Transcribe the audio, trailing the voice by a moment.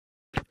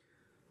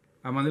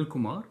I'm Anil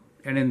Kumar,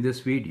 and in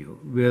this video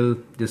we'll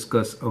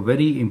discuss a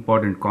very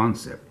important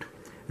concept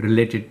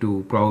related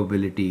to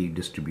probability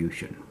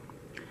distribution,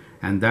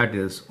 and that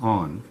is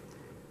on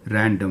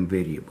random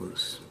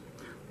variables.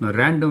 Now,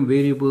 random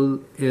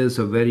variable is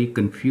a very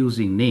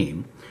confusing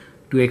name.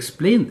 To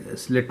explain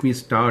this, let me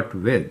start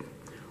with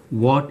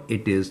what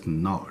it is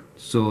not.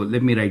 So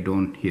let me write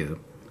down here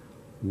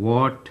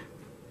what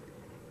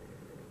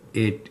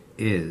it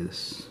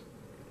is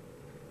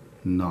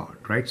not,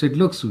 right? So it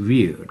looks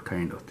weird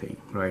kind of thing,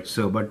 right?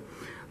 So but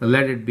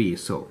let it be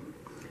so.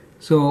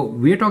 So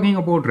we're talking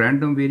about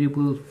random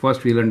variable.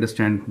 First we'll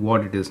understand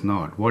what it is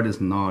not, what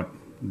is not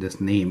this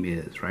name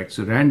is, right?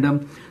 So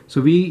random, so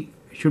we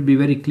should be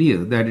very clear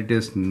that it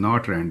is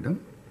not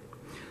random.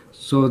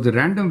 So the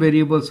random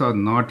variables are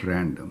not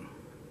random,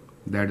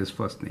 that is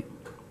first thing.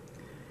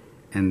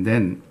 And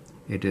then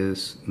it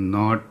is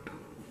not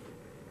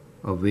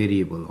a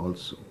variable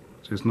also,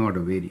 so it's not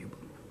a variable.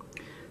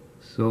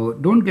 So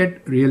don't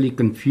get really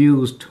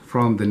confused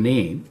from the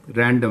name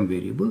random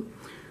variable.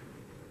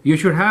 You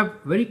should have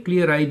very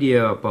clear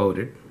idea about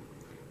it.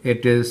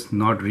 It is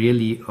not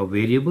really a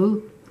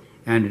variable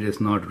and it is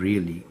not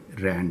really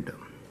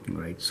random,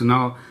 right? So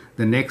now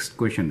the next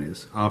question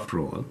is, after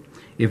all,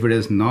 if it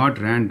is not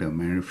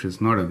random and if it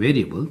is not a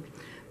variable,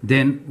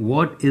 then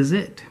what is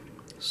it?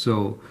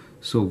 So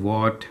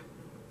what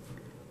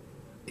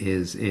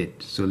is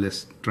it? So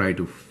let's try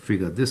to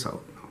figure this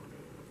out.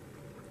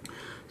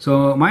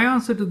 So my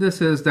answer to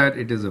this is that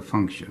it is a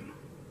function.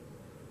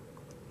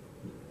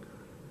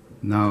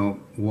 Now,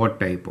 what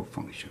type of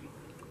function?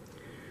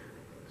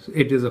 So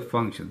it is a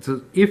function.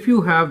 So if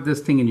you have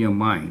this thing in your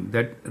mind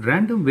that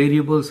random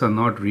variables are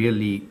not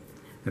really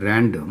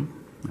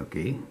random,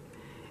 okay,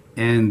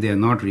 and they are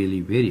not really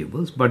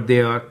variables, but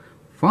they are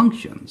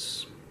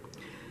functions,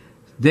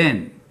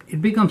 then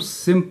it becomes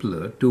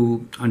simpler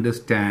to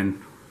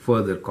understand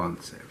further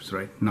concepts,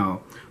 right?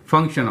 Now,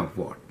 function of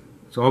what?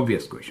 It's an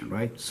obvious question,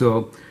 right?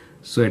 So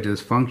it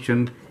is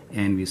function,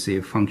 and we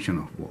say function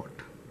of what?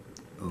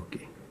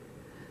 Okay.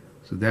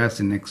 So that's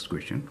the next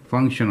question.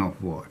 Function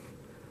of what?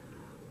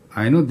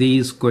 I know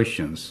these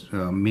questions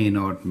may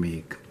not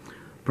make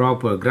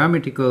proper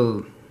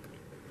grammatical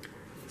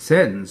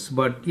sense,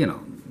 but you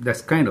know,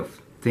 that's kind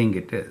of thing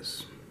it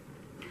is.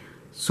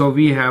 So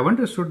we have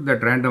understood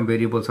that random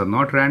variables are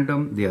not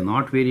random, they are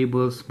not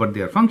variables, but they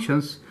are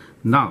functions.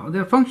 Now, they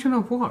are function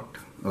of what?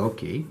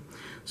 Okay.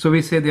 So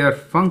we say they are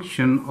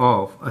function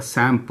of a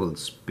sample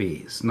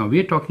space. Now we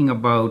are talking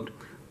about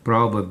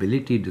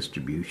probability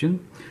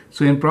distribution.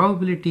 So in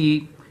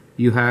probability,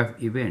 you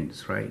have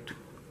events, right?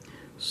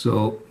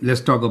 So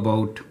let's talk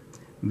about,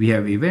 we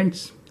have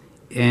events,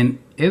 and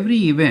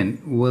every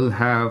event will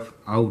have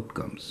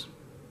outcomes.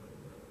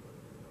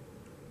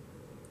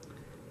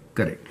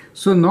 Correct.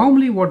 So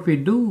normally what we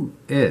do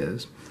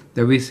is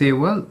that we say,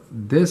 well,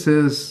 this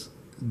is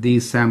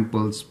the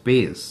sample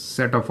space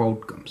set of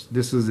outcomes.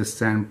 This is the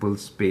sample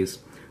space,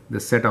 the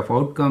set of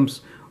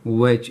outcomes,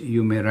 which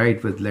you may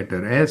write with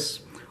letter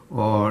S,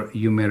 or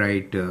you may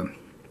write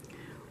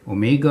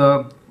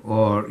omega,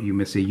 or you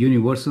may say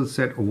universal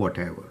set, or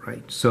whatever,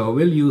 right? So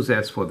we'll use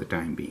S for the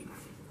time being.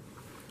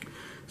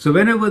 So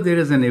whenever there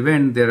is an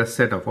event, there are a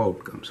set of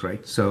outcomes,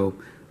 right? So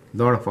a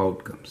lot of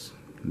outcomes,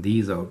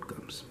 these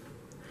outcomes.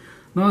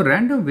 Now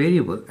random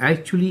variable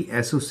actually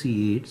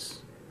associates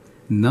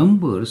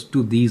numbers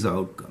to these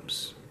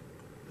outcomes.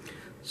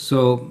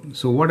 So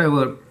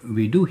whatever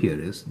we do here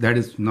is, that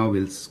is, now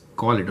we'll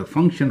call it a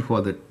function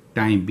for the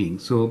time being.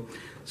 So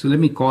let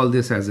me call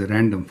this as a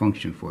random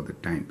function for the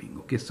time being.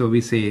 Okay, so we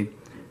say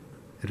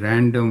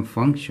random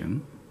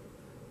function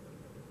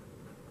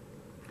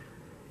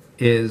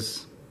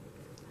is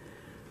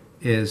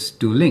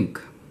to link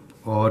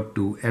or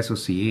to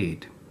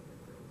associate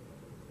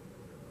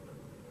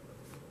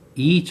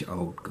each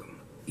outcome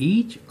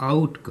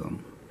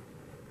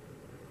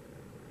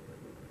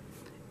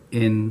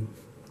in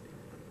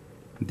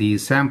the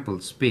sample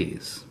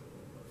space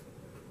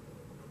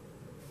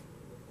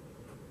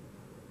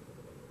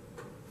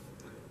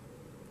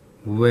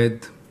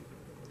with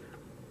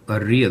a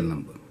real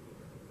number.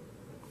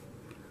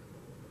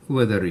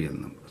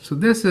 So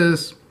this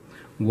is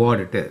what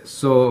it is.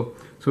 So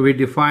we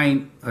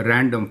define a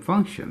random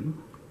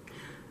function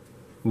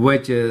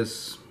which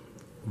is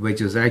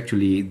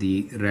actually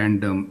the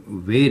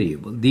random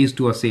variable. These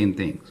two are same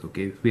things,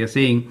 okay? If we are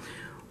saying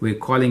we're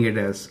calling it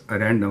as a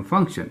random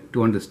function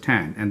to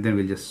understand, and then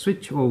we'll just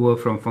switch over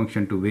from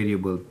function to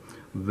variable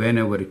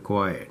whenever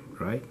required,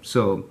 right?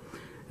 So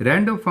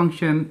random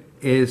function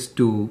is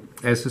to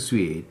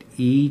associate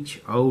each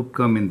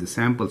outcome in the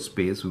sample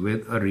space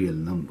with a real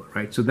number,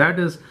 right? So that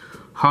is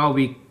how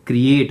we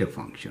create a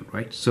function,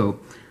 right?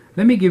 So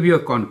let me give you a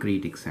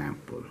concrete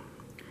example.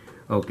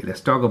 Okay,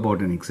 let's talk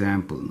about an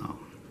example now.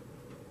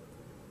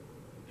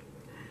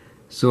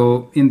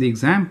 So in the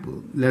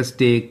example, let's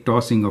take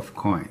tossing of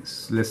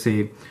coins. Let's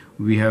say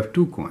we have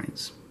 2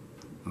 coins,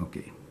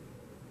 okay,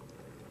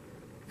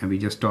 and we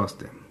just toss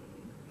them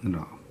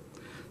now.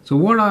 So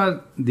what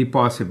are the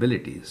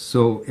possibilities?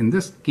 So in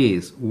this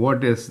case,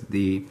 what is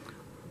the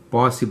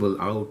possible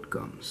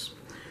outcomes.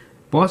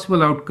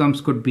 Possible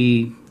outcomes could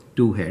be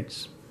two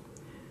heads,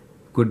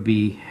 could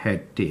be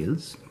head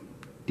tails,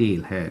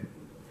 tail head,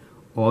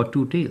 or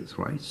two tails,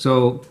 right?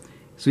 So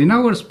in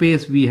our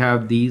space we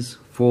have these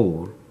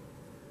four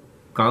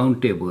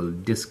countable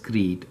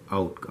discrete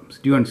outcomes.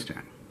 Do you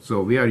understand?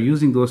 So we are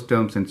using those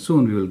terms, and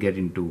soon we will get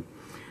into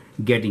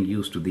getting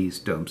used to these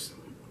terms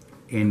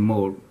in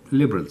more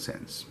liberal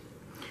sense.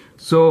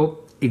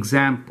 So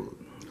example,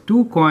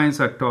 two coins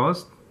are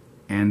tossed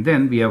and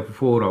then we have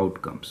four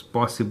outcomes,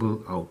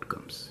 possible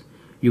outcomes.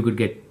 You could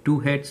get two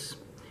heads,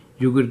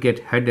 you could get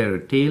head or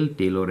a tail,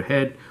 tail or a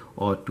head,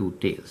 or two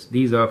tails.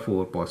 These are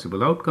four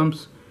possible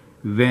outcomes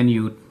when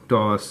you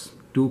toss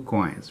two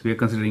coins. We are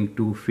considering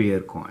two fair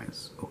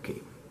coins.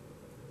 Okay.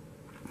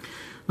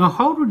 Now,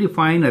 how to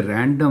define a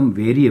random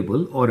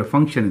variable or a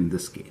function in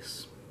this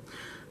case?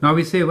 Now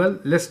we say, well,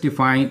 let's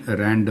define a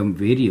random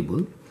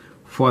variable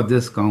for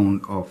this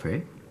count of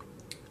a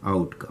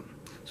outcome.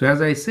 So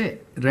as I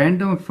said,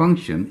 random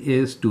function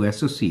is to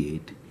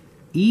associate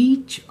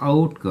each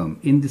outcome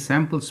in the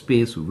sample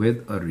space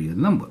with a real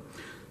number.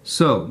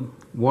 So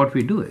what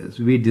we do is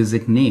we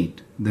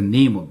designate the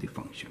name of the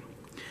function.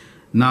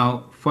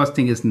 Now, first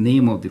thing is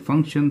name of the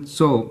function.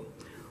 So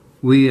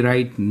we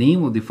write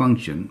name of the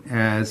function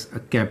as a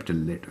capital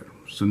letter.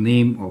 So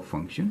name of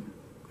function,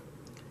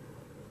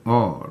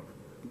 or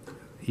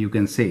you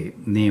can say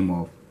name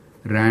of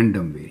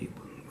random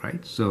variable,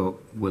 right? So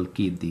we'll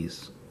keep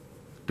these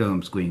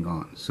terms going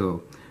on.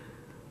 So,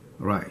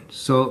 right.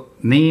 So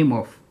name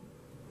of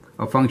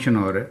a function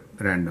or a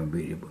random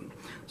variable.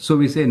 So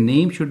we say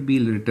name should be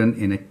written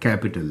in a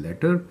capital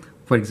letter.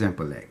 For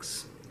example,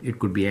 X. It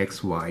could be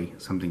X, Y,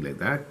 something like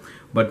that.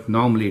 But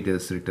normally it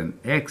is written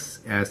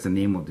X as the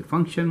name of the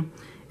function,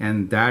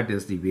 and that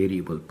is the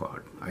variable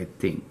part. I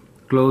think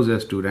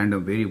closest to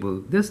random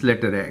variable, this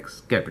letter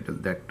X, capital,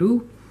 that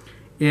too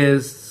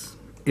is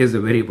a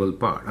variable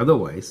part.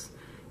 Otherwise,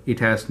 it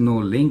has no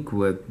link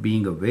with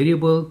being a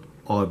variable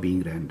or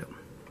being random.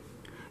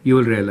 You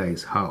will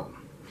realize how.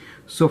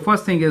 So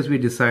first thing is we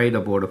decide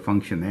about a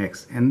function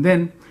X, and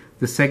then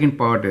the second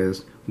part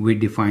is we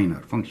define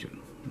our function,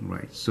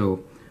 right?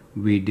 So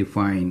we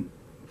define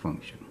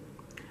function.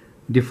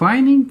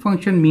 Defining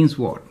function means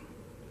what?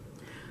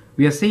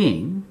 We are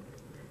saying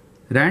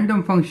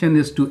random function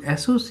is to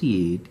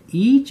associate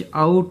each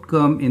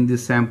outcome in the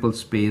sample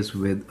space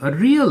with a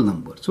real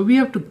number. So we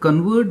have to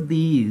convert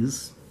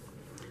these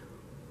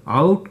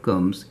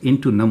outcomes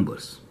into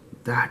numbers.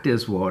 That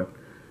is what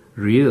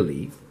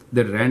really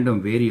the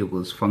random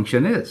variables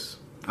function is.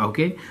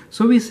 Okay,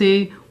 so we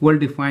say we'll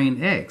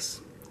define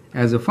X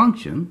as a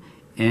function,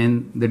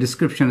 and the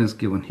description is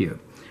given here.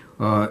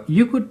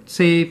 You could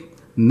say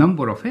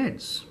number of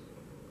heads.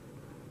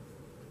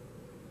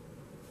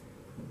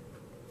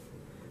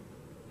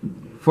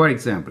 For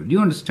example, do you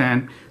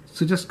understand?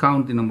 So just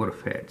count the number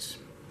of heads.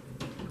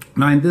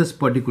 Now in this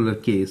particular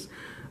case,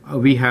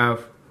 we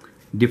have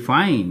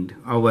defined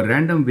our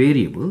random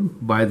variable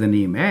by the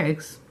name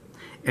X,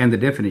 and the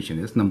definition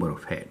is number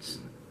of heads.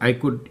 I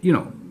could,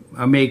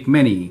 make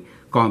many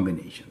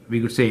combinations. We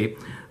could say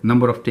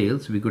number of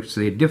tails, we could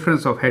say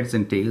difference of heads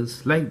and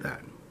tails, like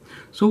that.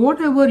 So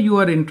whatever you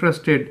are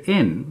interested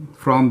in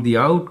from the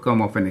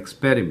outcome of an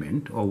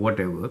experiment or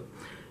whatever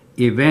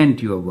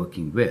event you are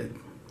working with,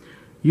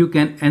 you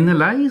can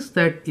analyze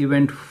that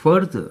event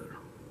further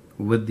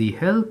with the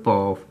help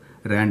of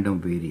random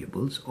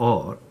variables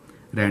or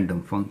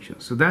random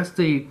functions. So that's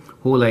the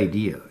whole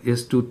idea,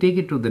 is to take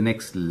it to the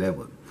next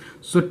level.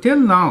 So till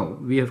now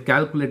we have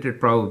calculated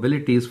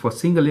probabilities for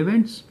single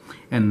events,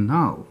 and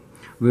now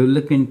we'll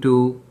look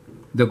into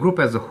the group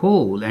as a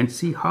whole and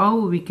see how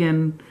we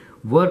can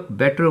work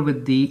better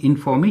with the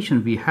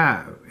information we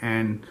have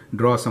and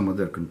draw some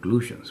other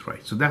conclusions,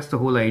 right? So that's the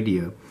whole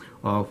idea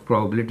of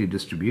probability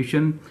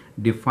distribution,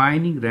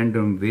 defining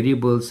random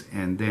variables,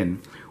 and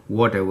then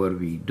whatever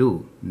we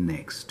do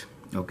next.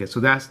 Okay, so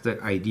that's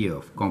the idea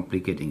of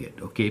complicating it.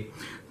 Okay,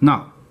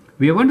 now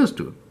we have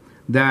understood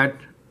that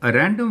a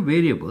random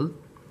variable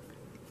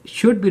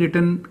should be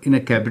written in a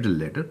capital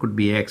letter, could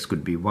be X,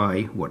 could be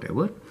Y,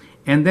 whatever,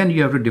 and then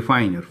you have to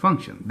define your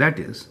function. That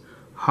is,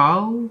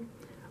 how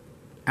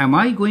am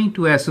I going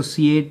to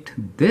associate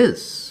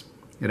this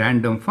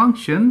random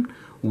function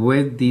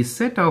with the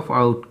set of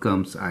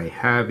outcomes I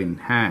have in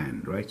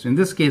hand, right? So in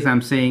this case,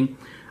 I'm saying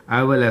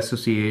I will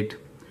associate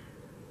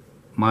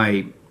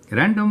my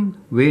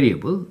random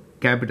variable,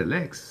 capital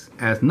X,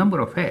 as number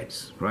of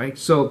heads, right?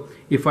 So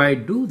if I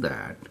do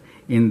that,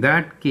 in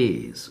that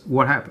case,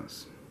 what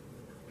happens?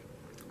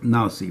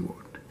 Now see what.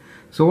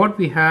 So what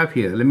we have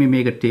here, let me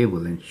make a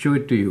table and show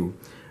it to you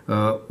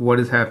what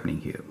is happening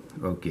here.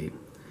 Okay.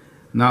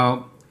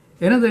 Now,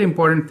 another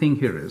important thing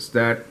here is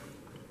that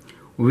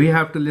we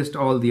have to list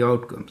all the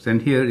outcomes,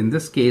 and here in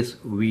this case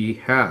we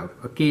have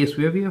a case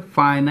where we have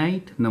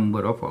finite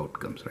number of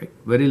outcomes, right?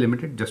 Very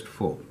limited, just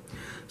 4.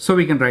 So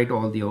we can write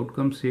all the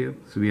outcomes here.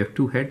 So we have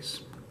 2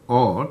 heads,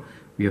 or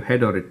we have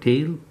head or a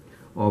tail,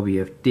 or we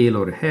have tail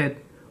or a head,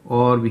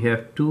 or we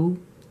have 2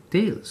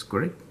 tails,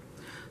 correct?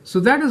 So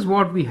that is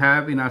what we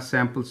have in our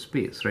sample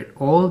space, right?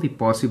 All the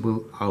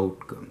possible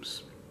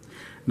outcomes.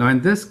 Now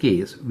in this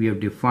case, we have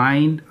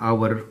defined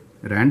our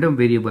random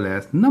variable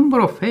as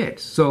number of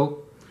heads.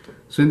 So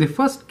in the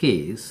first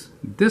case,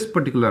 this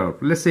particular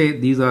output, let's say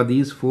these are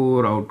these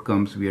 4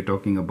 outcomes we are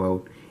talking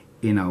about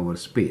in our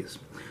space.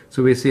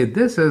 So we say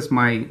this is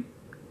my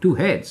 2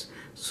 heads.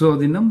 So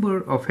the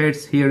number of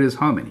heads here is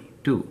how many?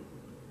 2,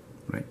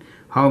 right?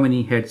 How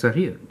many heads are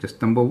here?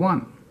 Just number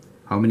 1.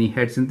 How many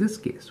heads in this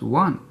case?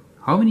 1.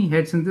 How many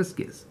heads in this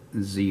case?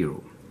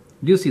 0.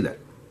 Do you see that?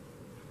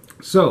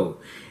 So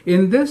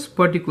in this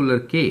particular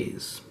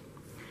case,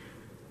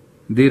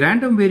 the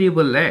random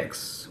variable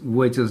x,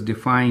 which is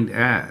defined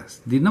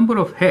as the number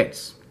of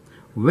heads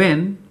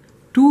when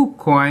 2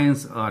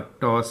 coins are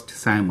tossed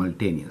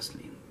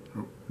simultaneously.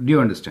 Do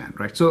you understand,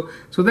 right? So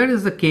that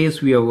is the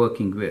case we are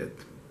working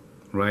with,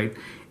 right?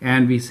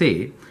 And we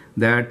say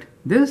that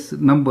this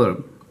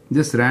number,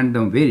 this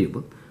random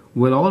variable,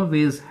 will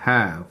always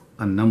have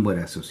a number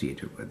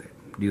associated with it.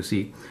 Do you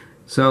see?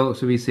 So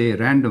we say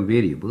random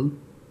variable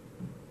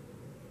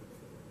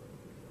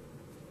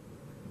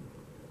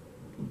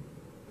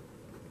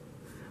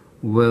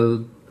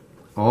will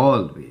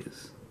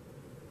always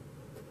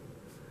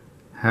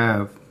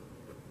have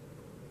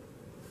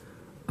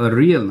a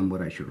real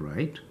number, I should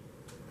write,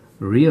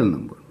 real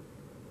number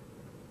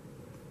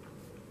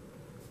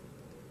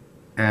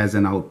as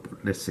an output.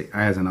 Let's say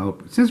as an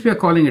output, since we are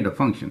calling it a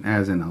function,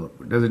 as an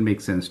output. Does it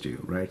make sense to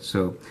you, right?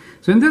 So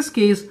in this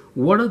case,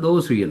 what are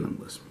those real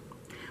numbers?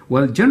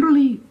 Well,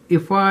 generally,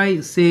 if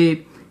I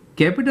say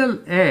capital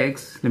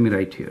X, let me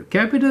write here,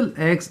 capital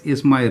X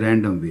is my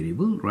random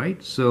variable,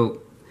 right?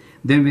 So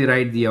then we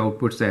write the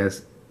outputs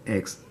as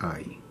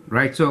xi,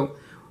 right? So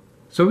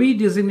we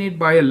designate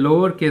by a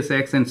lowercase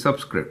x and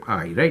subscript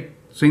I, right?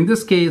 So in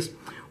this case,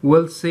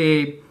 we'll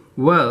say,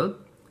 well,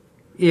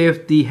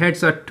 if the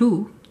heads are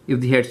 2, if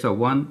the heads are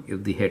 1,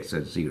 if the heads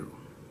are 0.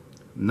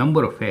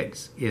 Number of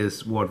heads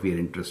is what we are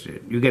interested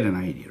in. You get an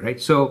idea, right?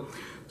 So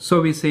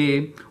we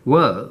say,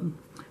 well,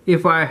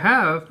 if I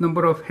have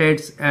number of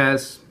heads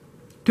as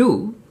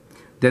 2,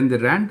 then the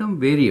random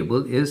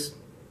variable is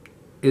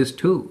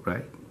 2,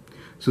 right?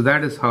 So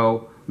that is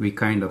how we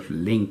kind of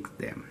link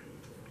them.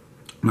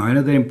 Now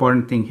another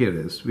important thing here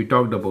is we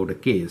talked about a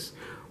case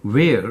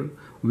where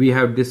we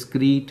have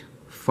discrete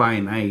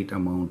finite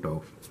amount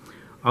of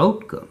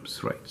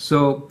outcomes, right?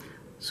 So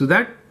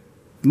that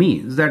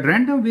means that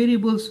random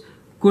variables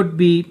could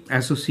be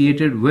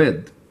associated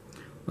with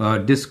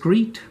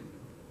discrete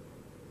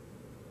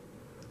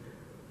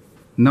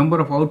number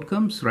of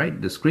outcomes, right?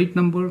 Discrete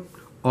number,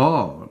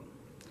 or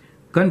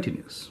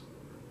continuous.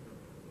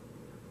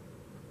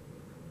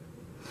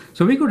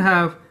 So we could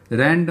have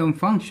random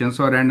functions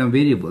or random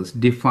variables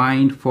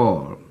defined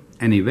for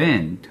an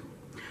event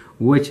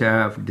which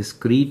have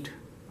discrete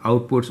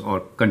outputs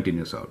or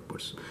continuous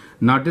outputs.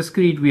 Now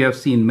discrete, we have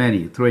seen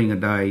many, throwing a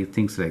die,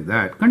 things like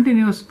that.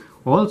 Continuous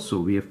also,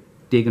 we have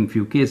taken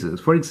few cases.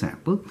 For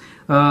example,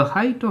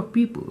 height of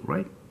people,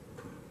 right?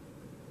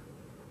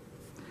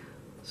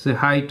 Say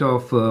height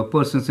of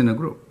persons in a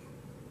group.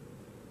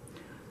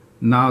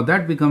 Now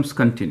that becomes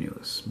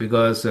continuous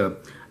because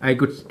I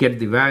could get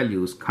the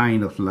values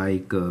kind of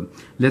like,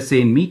 let's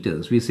say in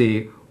meters, we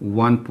say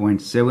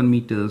 1.7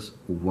 meters,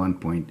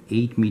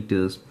 1.8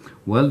 meters.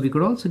 Well, we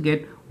could also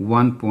get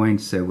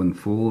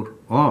 1.74,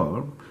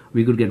 or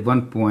we could get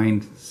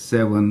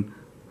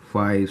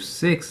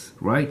 1.756,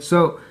 right?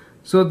 So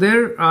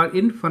there are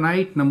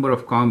infinite number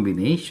of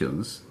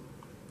combinations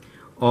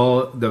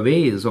or the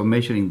ways of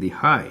measuring the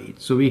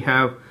height. So we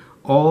have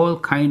all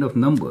kind of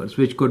numbers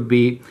which could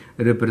be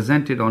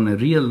represented on a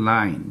real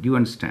line. Do you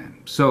understand?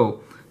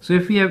 So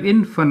if we have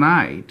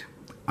infinite,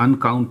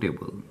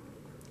 uncountable,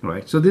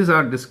 right? So these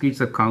are discretes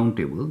are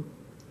countable,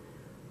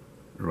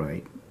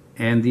 right?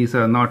 And these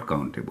are not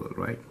countable,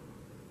 right?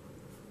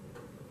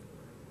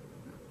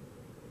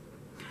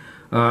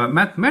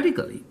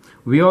 Mathematically,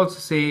 we also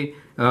say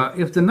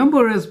if the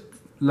number is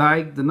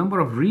like the number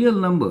of real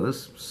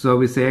numbers, so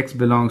we say x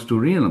belongs to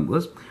real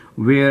numbers,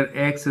 where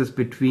x is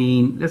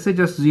between, let's say,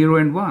 just 0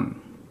 and 1,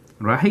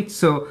 right?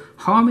 So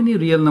how many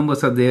real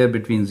numbers are there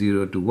between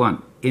 0 to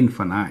 1?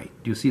 Infinite.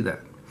 Do you see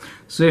that?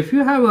 So if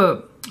you have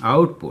a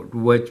output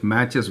which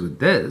matches with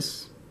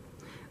this,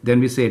 then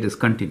we say it is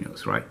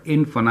continuous, right?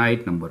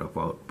 Infinite number of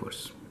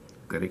outputs,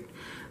 correct?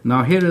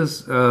 Now here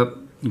is a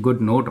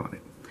good note on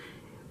it.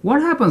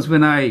 What happens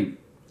when I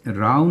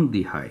round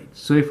the height?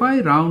 So if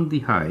I round the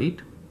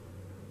height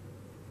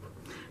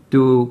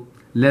to,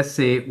 let's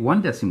say,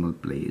 1 decimal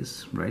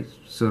place, right?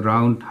 So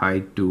round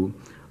height to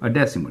a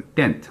decimal,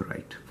 10th,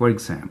 right? For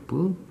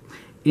example,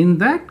 in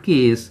that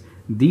case,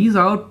 these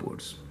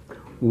outputs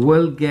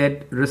will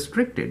get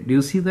restricted. Do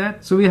you see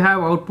that? So we have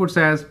outputs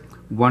as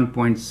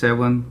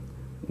 1.7,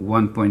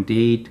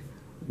 1.8,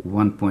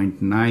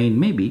 1.9,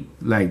 maybe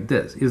like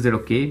this. Is that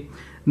okay?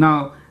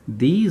 Now,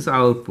 these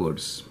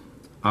outputs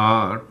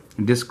are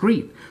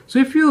discrete. So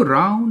if you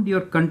round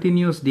your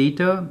continuous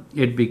data,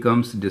 it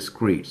becomes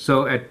discrete.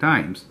 So at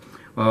times,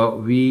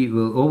 we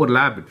will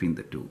overlap between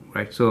the two,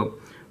 right? So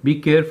be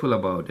careful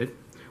about it.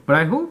 But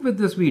I hope with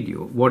this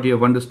video, what you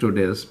have understood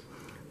is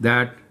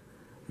that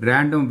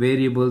random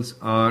variables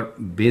are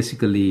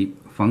basically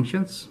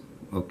functions.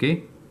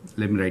 Okay,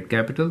 let me write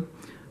capital.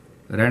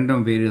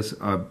 Random variables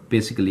are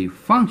basically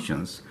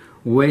functions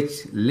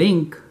which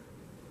link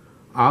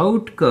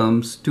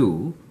outcomes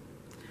to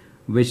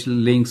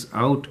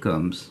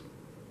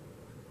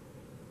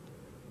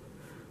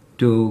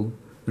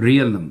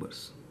real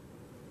numbers.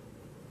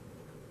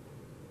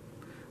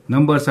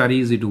 Numbers are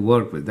easy to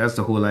work with. That's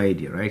the whole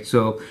idea, right?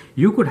 So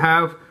you could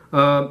have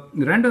a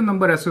random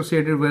number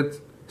associated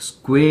with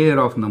square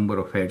of number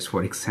of heads,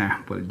 for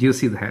example. Do you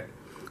see that?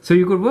 So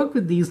you could work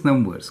with these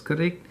numbers,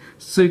 correct?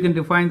 So you can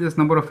define this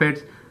number of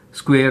heads,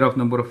 square of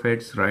number of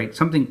heads, right?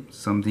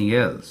 Something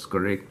else,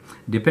 correct?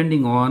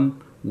 Depending on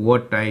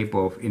what type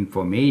of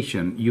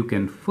information you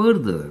can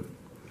further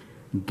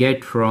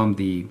get from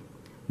the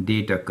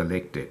data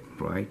collected,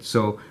 right?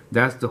 So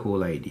that's the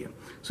whole idea.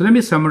 So let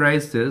me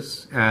summarize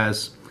this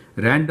as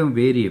random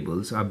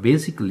variables are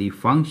basically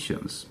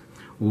functions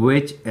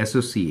which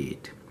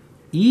associate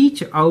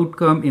each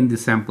outcome in the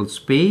sample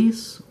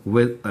space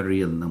with a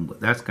real number.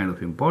 That's kind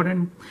of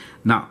important.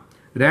 Now,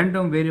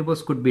 random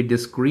variables could be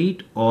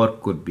discrete or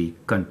could be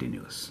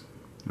continuous,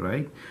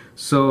 right?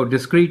 So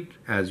discrete,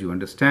 as you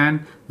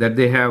understand, that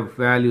they have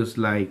values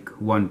like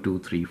 1, 2,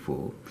 3,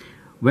 4.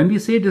 When we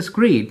say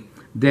discrete,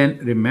 then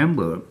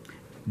remember,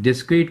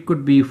 discrete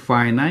could be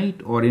finite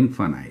or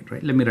infinite,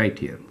 right? Let me write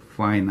here,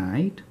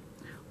 finite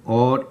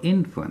or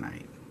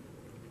infinite,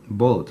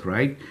 both,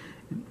 right?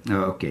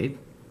 Okay,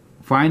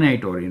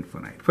 finite or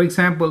infinite. For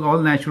example, all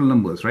natural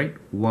numbers, right?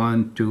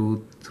 1,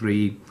 2,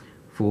 3,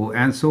 4,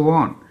 and so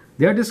on.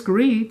 They are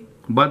discrete,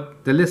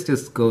 but the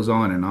list goes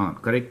on and on,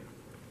 correct?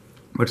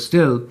 But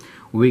still,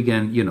 we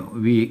can,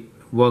 we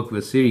work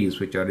with series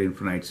which are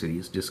infinite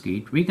series,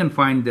 discrete. We can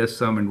find their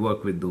sum and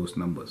work with those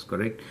numbers,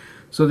 correct?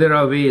 So there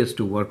are ways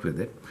to work with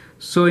it.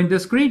 So in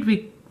discrete,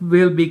 we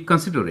will be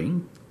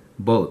considering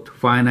both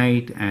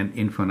finite and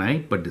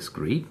infinite, but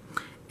discrete.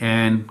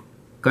 And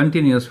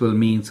continuous will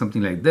mean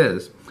something like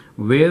this,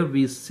 where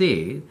we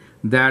say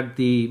that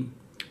the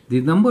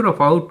number of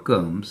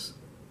outcomes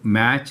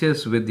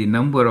matches with the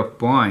number of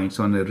points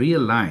on a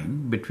real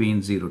line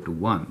between 0 to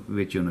 1,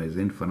 which is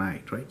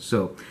infinite, right?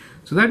 So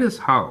that is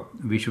how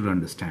we should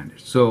understand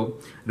it. So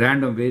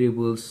random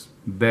variables,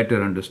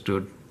 better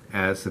understood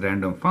as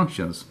random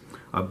functions,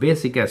 are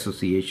basic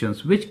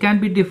associations which can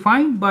be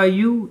defined by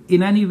you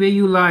in any way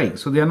you like.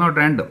 So they are not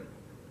random.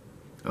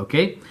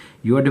 Okay?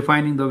 You are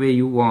defining the way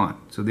you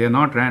want. So they are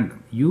not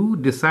random. You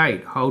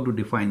decide how to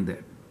define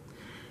them.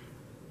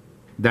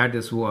 That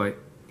is why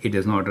it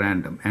is not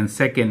random. And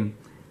second,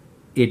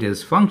 it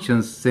is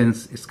functions,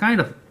 since it's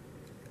kind of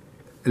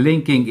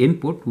linking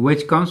input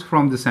which comes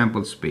from the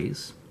sample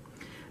space,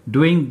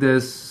 doing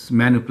this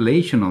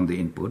manipulation on the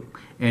input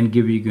and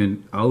giving you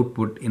an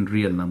output in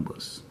real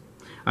numbers.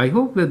 I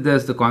hope with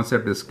this the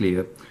concept is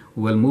clear.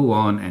 We'll move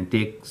on and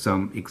take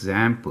some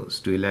examples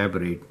to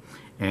elaborate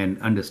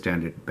and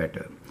understand it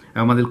better.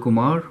 I'm Anil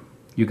Kumar.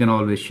 You can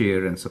always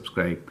share and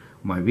subscribe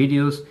my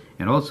videos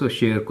and also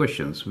share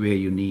questions where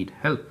you need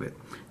help with.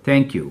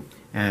 Thank you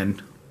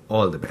and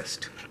all the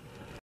best.